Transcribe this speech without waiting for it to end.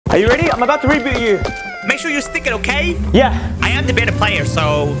Are you ready? I'm about to reboot you. Make sure you stick it, okay? Yeah. I am the better player,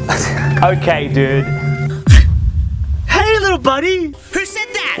 so... Okay, dude. Hey, little buddy. Who said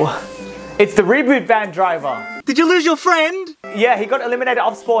that? Well, it's the reboot van driver. Did you lose your friend? Yeah, he got eliminated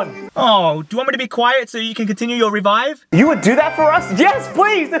off spawn. Oh, do you want me to be quiet so you can continue your revive? You would do that for us? Yes,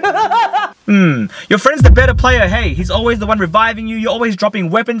 please! Your friend's the better player. Hey, he's always the one reviving you. You're always dropping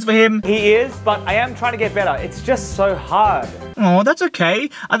weapons for him. He is, but I am trying to get better. It's just so hard. Oh, that's okay.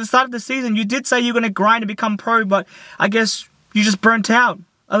 At the start of the season, you did say you're going to grind and become pro, but I guess you just burnt out.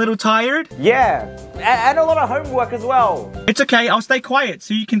 A little tired? Yeah, and a lot of homework as well. It's okay. I'll stay quiet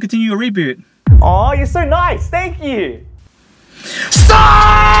so you can continue your reboot. Oh, you're so nice. Thank you.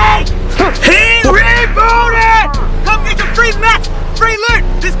 Psych! He rebooted! Come get your free match, free loot!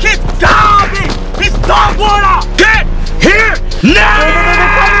 This kid's garbage! He's dog water! Get here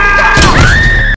now!